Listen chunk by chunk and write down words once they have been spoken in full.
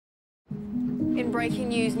In breaking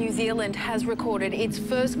news, New Zealand has recorded its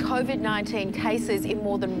first COVID-19 cases in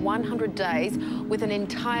more than 100 days, with an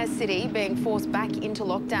entire city being forced back into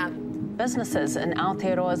lockdown. Businesses in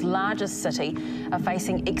Aotearoa's largest city are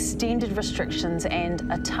facing extended restrictions and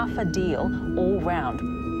a tougher deal all round.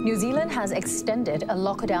 New Zealand has extended a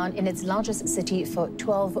lockdown in its largest city for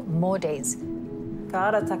 12 more days. Ka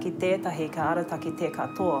ara taki tētahi, ka ara taki te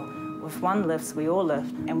katoa. If one lifts, we all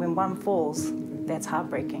lift, and when one falls, that's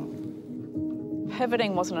heartbreaking.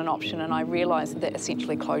 Pivoting wasn't an option, and I realised that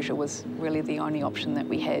essentially closure was really the only option that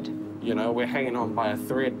we had. You know, we're hanging on by a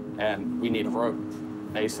thread and we need a rope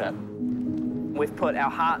ASAP. We've put our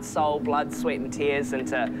heart, soul, blood, sweat and tears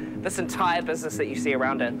into this entire business that you see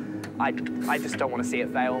around it. I just don't want to see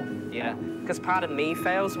it fail, yeah, because part of me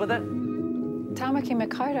fails with it. Tāmaki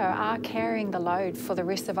Makaurau are carrying the load for the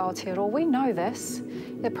rest of Aotearoa. We know this.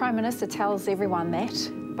 The Prime Minister tells everyone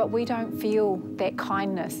that, but we don't feel that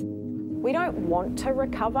kindness. We don't want to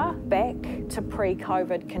recover back to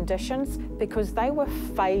pre-COVID conditions because they were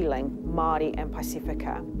failing Māori and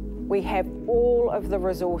Pasifika. We have all of the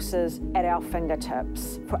resources at our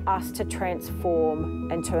fingertips for us to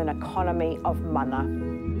transform into an economy of mana.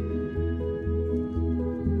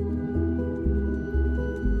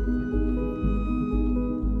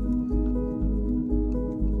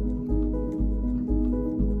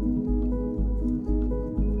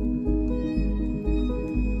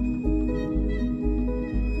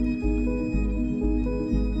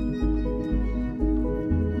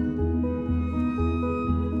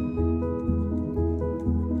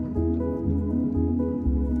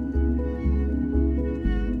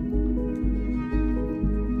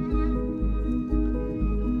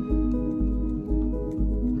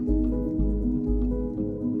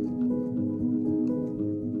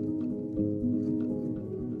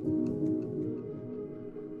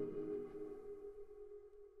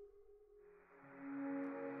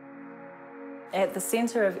 At the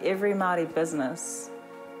centre of every Māori business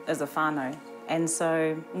is a whānau. And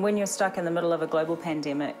so when you're stuck in the middle of a global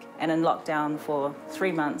pandemic and in lockdown for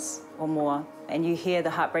 3 months or more, and you hear the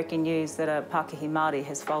heartbreaking news that a Pākehā Māori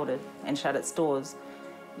has folded and shut its doors,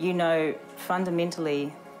 you know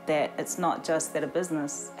fundamentally that it's not just that a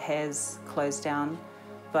business has closed down,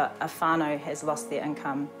 but a whānau has lost their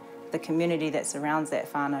income. The community that surrounds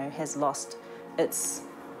that whānau has lost its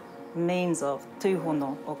means of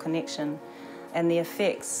tūhono or connection, and the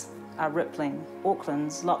effects are rippling.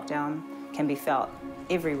 Auckland's lockdown can be felt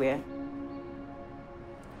everywhere.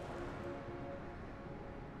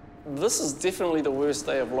 This is definitely the worst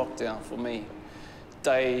day of lockdown for me.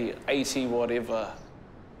 Day 80 whatever.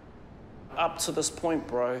 Up to this point,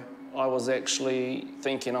 bro, I was actually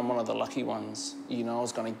thinking I'm one of the lucky ones. You know, I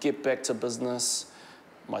was going to get back to business.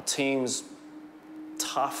 My team's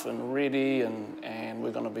tough and ready, and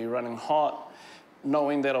we're going to be running hot.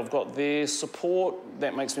 Knowing that I've got their support,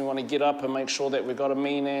 that makes me want to get up and make sure that we've got a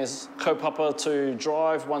mean as kaupapa to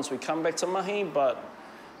drive once we come back to mahi, but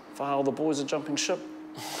for how the boys are jumping ship,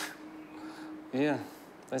 yeah,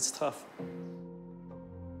 that's tough.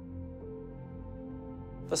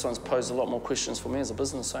 This one's posed a lot more questions for me as a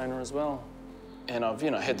business owner as well. And I've,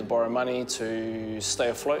 had to borrow money to stay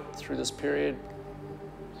afloat through this period.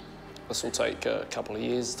 This will take a couple of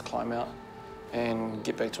years to climb out and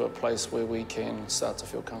get back to a place where we can start to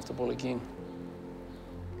feel comfortable again.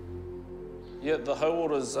 Yeah, the whole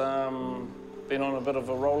water's been on a bit of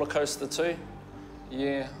a roller coaster too.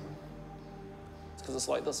 Yeah, it's because it's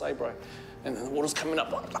like this, eh, bro? And then the water's coming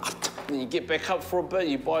up, and then you get back up for a bit,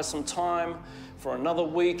 you buy some time for another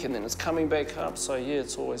week, and then it's coming back up. So yeah,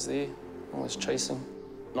 it's always there, always chasing.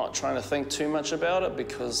 Not trying to think too much about it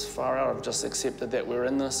because far out, I've just accepted that we're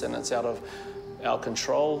in this and it's out of our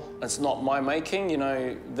control. It's not my making,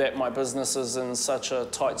 that my business is in such a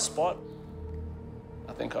tight spot.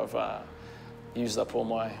 I think I've used up all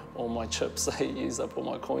my chips, used up all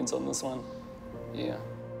my coins on this one. Yeah.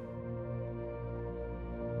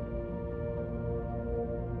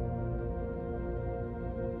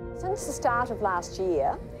 Since the start of last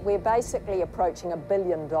year, we're basically approaching $1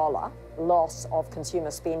 billion loss of consumer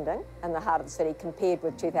spending in the heart of the city compared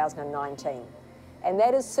with 2019. And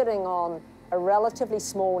that is sitting on a relatively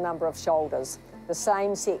small number of shoulders. The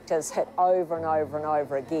same sectors hit over and over and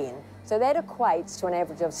over again. So that equates to an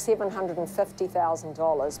average of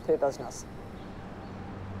 $750,000 per business.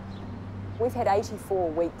 We've had 84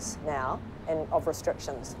 weeks now of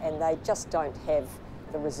restrictions, and they just don't have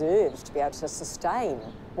the reserves to be able to sustain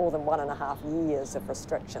more than 1.5 years of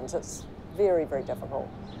restrictions. It's very, very difficult.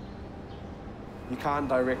 You can't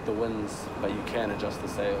direct the winds, but you can adjust the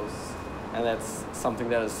sails. And that's something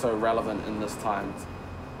that is so relevant in this time.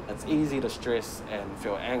 It's easy to stress and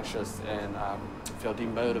feel anxious and feel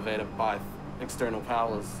demotivated by external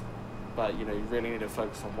powers. But you really need to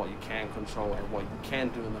focus on what you can control and what you can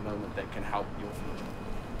do in the moment that can help your future.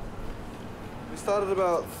 We started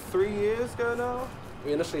about 3 years ago now.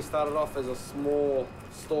 We initially started off as a small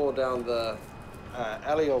store down the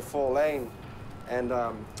alley of 4 lane, and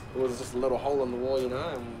it was just a little hole in the wall,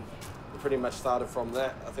 and we pretty much started from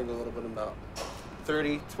that. I think a little bit about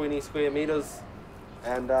 20 square meters.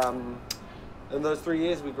 And in those 3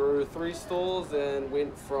 years, we grew 3 stores and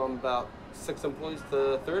went from about 6 employees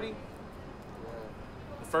to 30.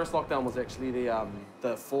 The first lockdown was actually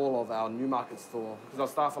the fall of our Newmarket store, because our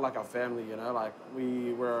staff are like our family, like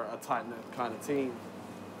we were a tight-knit kind of team.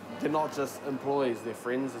 They're not just employees, they're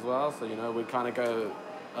friends as well, so we kind of go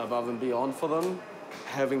above and beyond for them.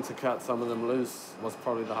 Having to cut some of them loose was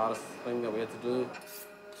probably the hardest thing that we had to do.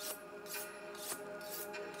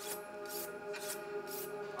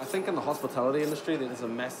 I think in the hospitality industry, there's a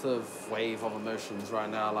massive wave of emotions right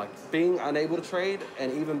now. Like being unable to trade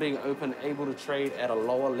and even being able to trade at a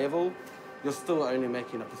lower level, you're still only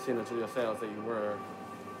making a percentage of your sales that you were.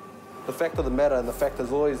 The fact of the matter, and the fact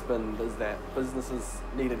has always been, is that businesses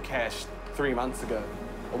needed cash 3 months ago.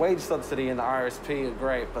 A wage subsidy and the RSP are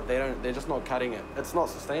great, but they're just not cutting it. It's not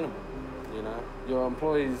sustainable, Your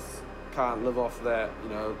employees can't live off that,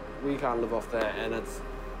 we can't live off that, and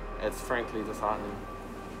it's frankly disheartening.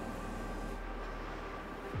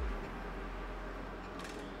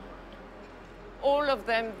 All of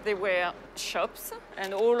them, they were shops,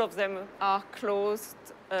 and all of them are closed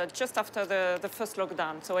just after the first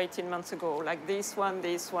lockdown, so 18 months ago. Like this one,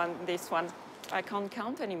 this one, this one. I can't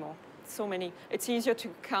count anymore. So many. It's easier to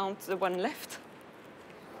count the one left.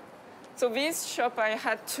 So this shop, I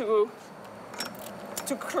had to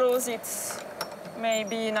close it.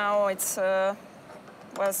 Maybe now it's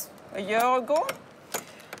was a year ago.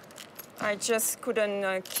 I just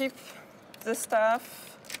couldn't keep the staff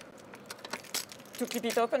to keep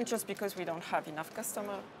it open just because we don't have enough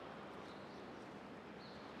customers.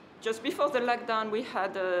 Just before the lockdown, we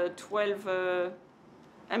had 12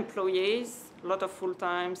 employees, a lot of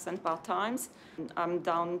full-times and part-times. I'm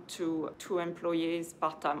down to 2 employees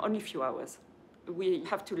part-time, only a few hours. We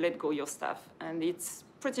have to let go your staff, and it's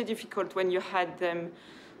pretty difficult when you had them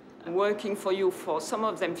working for you for, some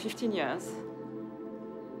of them, 15 years.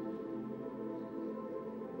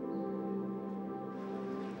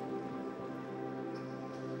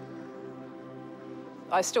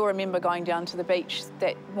 I still remember going down to the beach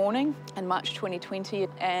that morning in March 2020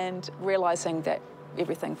 and realising that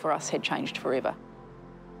everything for us had changed forever.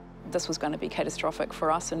 This was going to be catastrophic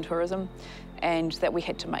for us in tourism, and that we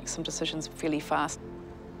had to make some decisions fairly fast.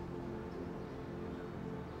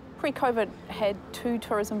 Pre-COVID, had 2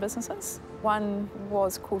 tourism businesses. One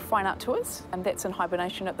was called Fine Art Tours, and that's in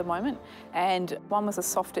hibernation at the moment. And one was a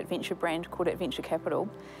soft adventure brand called Adventure Capital.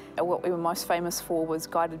 What we were most famous for was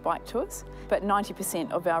guided bike tours, but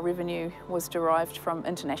 90% of our revenue was derived from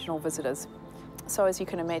international visitors. So as you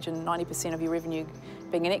can imagine, 90% of your revenue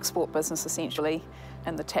being an export business essentially,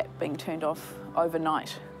 and the tap being turned off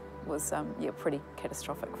overnight was pretty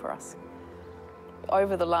catastrophic for us.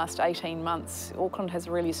 Over the last 18 months, Auckland has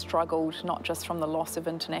really struggled, not just from the loss of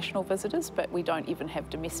international visitors, but we don't even have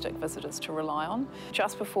domestic visitors to rely on.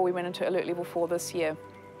 Just before we went into Alert Level 4 this year,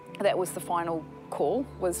 that was the final call,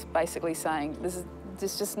 was basically saying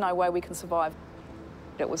there's just no way we can survive.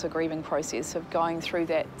 It was a grieving process of going through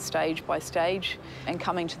that stage by stage and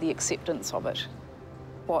coming to the acceptance of it.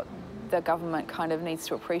 What the government kind of needs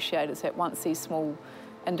to appreciate is that once these small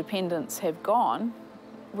independents have gone,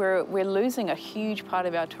 we're losing a huge part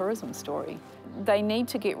of our tourism story. They need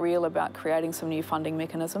to get real about creating some new funding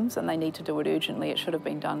mechanisms, and they need to do it urgently. It should have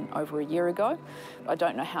been done over a year ago. I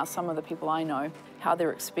don't know how some of the people I know, how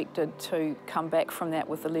they're expected to come back from that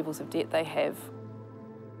with the levels of debt they have.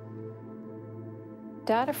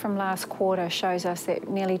 Data from last quarter shows us that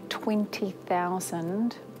nearly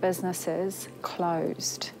 20,000 businesses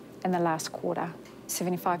closed in the last quarter.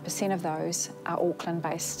 75% of those are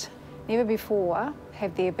Auckland-based. Never before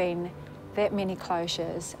have there been that many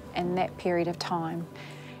closures in that period of time.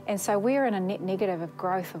 And so we're in a net negative of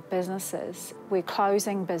growth of businesses, where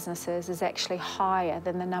closing businesses is actually higher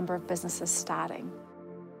than the number of businesses starting.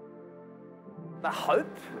 The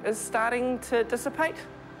hope is starting to dissipate,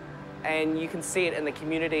 and you can see it in the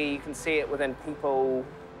community, you can see it within people.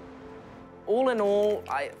 All in all,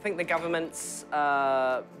 I think the government's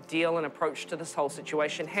deal and approach to this whole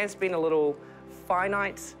situation has been a little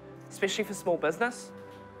finite, especially for small business.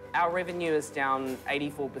 Our revenue is down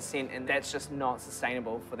 84%, and that's just not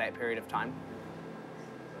sustainable for that period of time.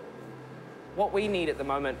 What we need at the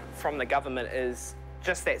moment from the government is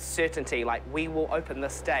just that certainty, like we will open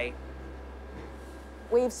this day.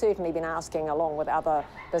 We've certainly been asking, along with other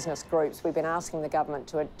business groups, we've been asking the government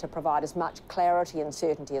to provide as much clarity and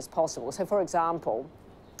certainty as possible. So, for example,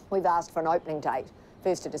 we've asked for an opening date,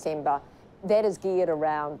 1st of December. That is geared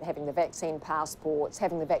around having the vaccine passports,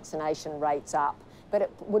 having the vaccination rates up. But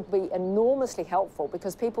it would be enormously helpful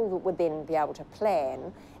because people would then be able to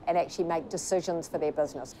plan and actually make decisions for their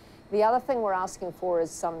business. The other thing we're asking for is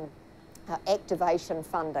some activation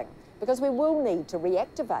funding, because we will need to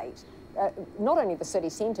reactivate not only the city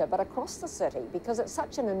centre but across the city, because it's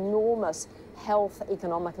such an enormous health,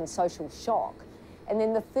 economic and social shock. And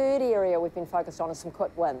then the third area we've been focused on is some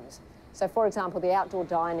quick wins. So, for example, the outdoor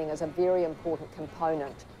dining is a very important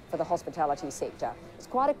component for the hospitality sector. It's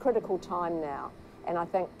quite a critical time now, and I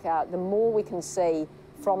think the more we can see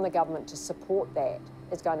from the government to support that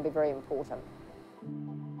is going to be very important.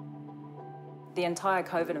 The entire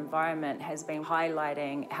COVID environment has been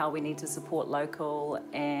highlighting how we need to support local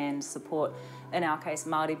and support, in our case,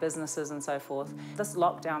 Māori businesses and so forth. This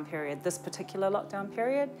lockdown period, this particular lockdown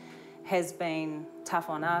period, has been tough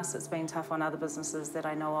on us, it's been tough on other businesses that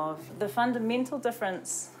I know of. The fundamental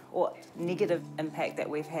difference or negative impact that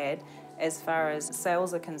we've had as far as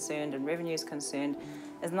sales are concerned and revenue is concerned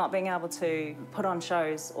is not being able to put on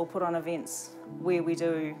shows or put on events where we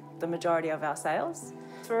do the majority of our sales.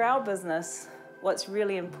 For our business, what's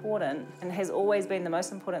really important and has always been the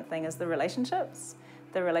most important thing is the relationships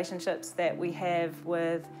that we have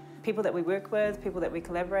with people that we work with, people that we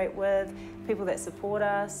collaborate with, people that support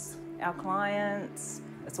us, our clients.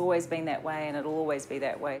 It's always been that way and it'll always be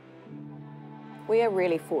that way. We are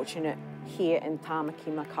really fortunate here in Tāmaki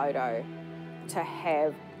Makaurau to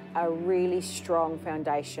have a really strong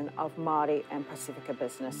foundation of Māori and Pasifika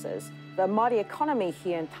businesses. The Māori economy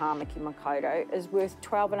here in Tāmaki Makaurau is worth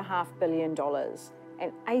 $12.5 billion,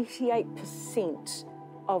 and 88%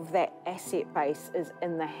 of that asset base is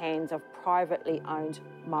in the hands of privately owned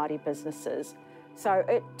Māori businesses. So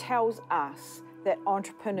it tells us that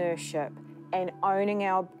entrepreneurship and owning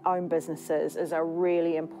our own businesses is a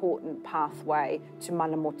really important pathway to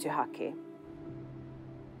mana motuhake.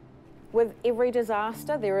 With every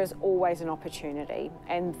disaster, there is always an opportunity,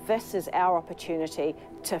 and this is our opportunity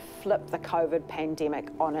to flip the COVID pandemic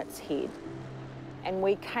on its head. And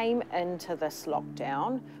we came into this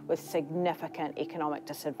lockdown with significant economic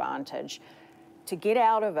disadvantage. To get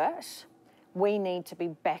out of it, we need to be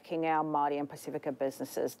backing our Māori and Pasifika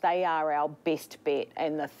businesses. They are our best bet,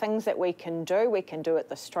 and the things that we can do at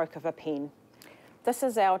the stroke of a pen. This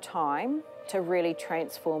is our time to really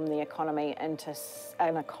transform the economy into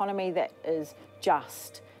an economy that is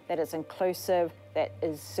just, that is inclusive, that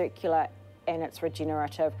is circular and it's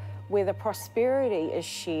regenerative, where the prosperity is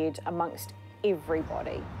shared amongst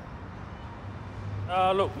everybody.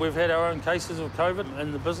 Look, we've had our own cases of COVID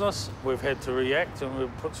in the business. We've had to react and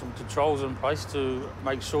we've put some controls in place to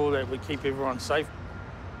make sure that we keep everyone safe.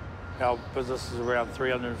 Our business is around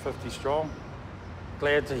 350 strong.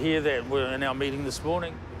 Glad to hear that we're in our meeting this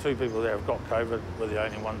morning. 2 people that have got COVID were the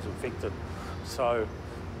only ones infected. So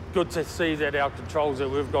good to see that our controls that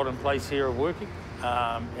we've got in place here are working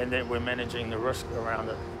and that we're managing the risk around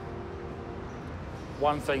it.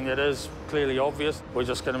 One thing that is clearly obvious, we're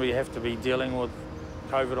just going to have to be dealing with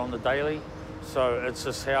COVID on the daily. So it's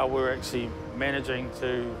just how we're actually managing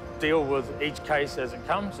to deal with each case as it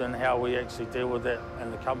comes and how we actually deal with that in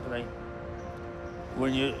the company.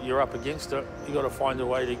 When you're up against it, you've got to find a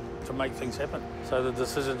way to make things happen. So the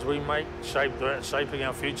decisions we make shaping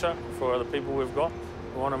our future for the people we've got.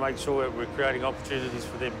 We want to make sure that we're creating opportunities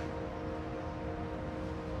for them.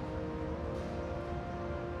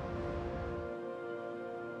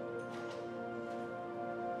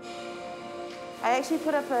 I actually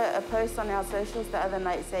put up a post on our socials the other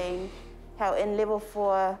night saying how in level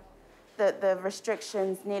 4, the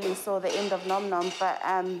restrictions nearly saw the end of Nom Nom, but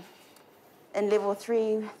in level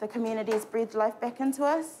 3, the community has breathed life back into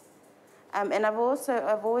us. And I've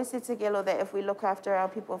always said to Gelo that if we look after our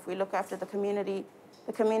people, if we look after the community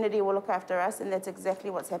will look after us, and that's exactly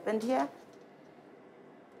what's happened here.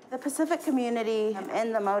 The Pacific community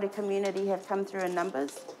and the Māori community have come through in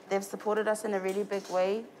numbers. They've supported us in a really big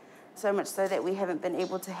way, so much so that we haven't been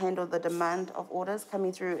able to handle the demand of orders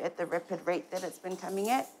coming through at the rapid rate that it's been coming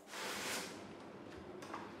at.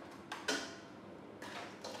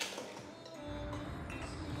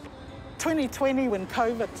 In 2020, when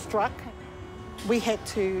COVID struck, we had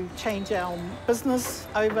to change our business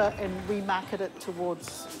over and remarket it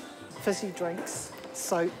towards fizzy drinks,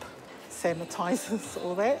 soap, sanitisers,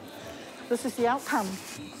 all that. This is the outcome.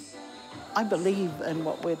 I believe in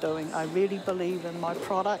what we're doing. I really believe in my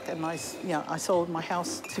product, and I sold my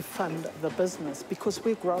house to fund the business because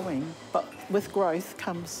we're growing, but with growth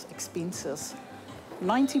comes expenses.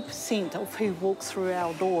 90% of who walks through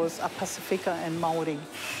our doors are Pasifika and Māori.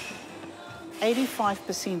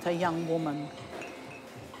 85% are young women.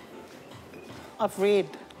 I've read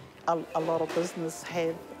a lot of business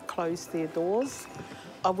have closed their doors.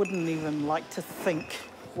 I wouldn't even like to think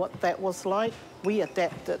what that was like. We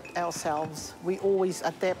adapted ourselves. We always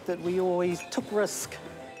adapted. We always took risk.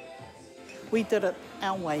 We did it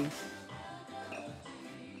our way.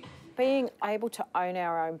 Being able to own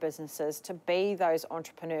our own businesses, to be those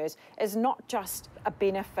entrepreneurs, is not just a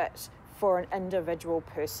benefit for an individual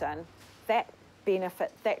person. That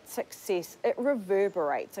benefit, that success, it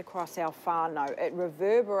reverberates across our whānau, it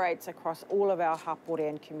reverberates across all of our hapori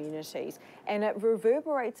and communities, and it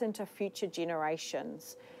reverberates into future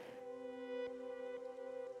generations.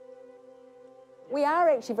 We are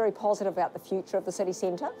actually very positive about the future of the city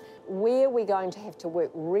centre. Where we're going to have to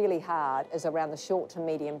work really hard is around the short to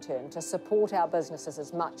medium term to support our businesses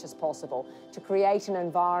as much as possible, to create an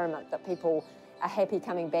environment that people are happy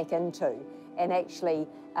coming back into, and actually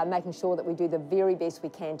making sure that we do the very best we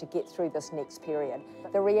can to get through this next period.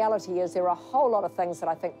 The reality is there are a whole lot of things that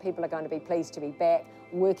I think people are going to be pleased to be back,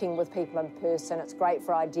 working with people in person. It's great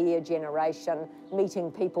for idea generation,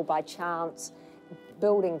 meeting people by chance,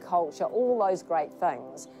 building culture, all those great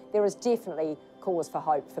things. There is definitely cause for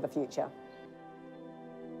hope for the future.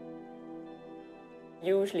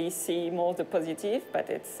 Usually see more the positive, but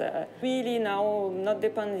it's really now not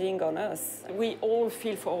depending on us. We all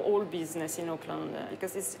feel for all business in Auckland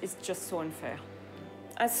because it's just so unfair.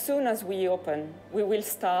 As soon as we open, we will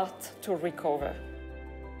start to recover.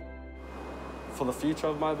 For the future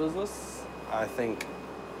of my business, I think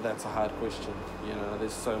that's a hard question. You know,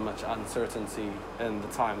 there's so much uncertainty in the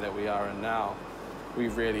time that we are in now. We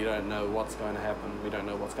really don't know what's going to happen. We don't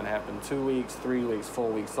know what's going to happen 2 weeks, 3 weeks, 4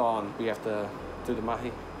 weeks on. We have to do the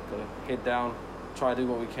mahi, gotta head down, try to do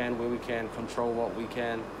what we can, where we can, control what we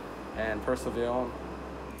can, and persevere on.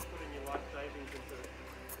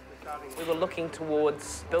 We were looking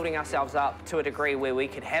towards building ourselves up to a degree where we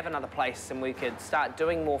could have another place and we could start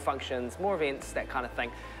doing more functions, more events, that kind of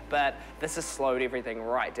thing. But this has slowed everything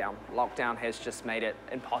right down. Lockdown has just made it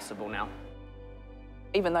impossible now.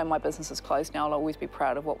 Even though my business is closed now, I'll always be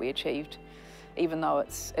proud of what we achieved. Even though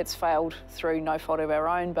it's failed through no fault of our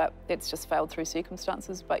own, but it's just failed through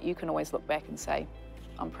circumstances. But you can always look back and say,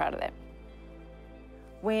 I'm proud of that.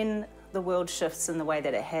 When the world shifts in the way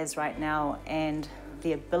that it has right now, and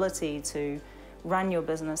the ability to run your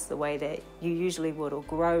business the way that you usually would, or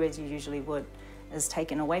grow as you usually would, is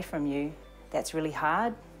taken away from you, that's really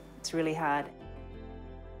hard. It's really hard.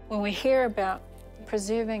 When we hear about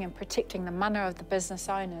preserving and protecting the mana of the business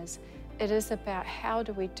owners, it is about how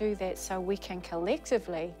do we do that so we can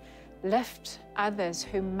collectively lift others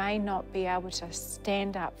who may not be able to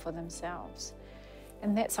stand up for themselves.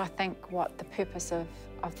 And that's, I think, what the purpose of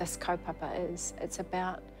this kaupapa is. It's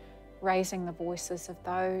about raising the voices of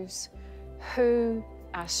those who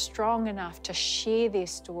are strong enough to share their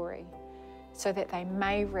story so that they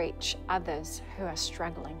may reach others who are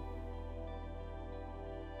struggling.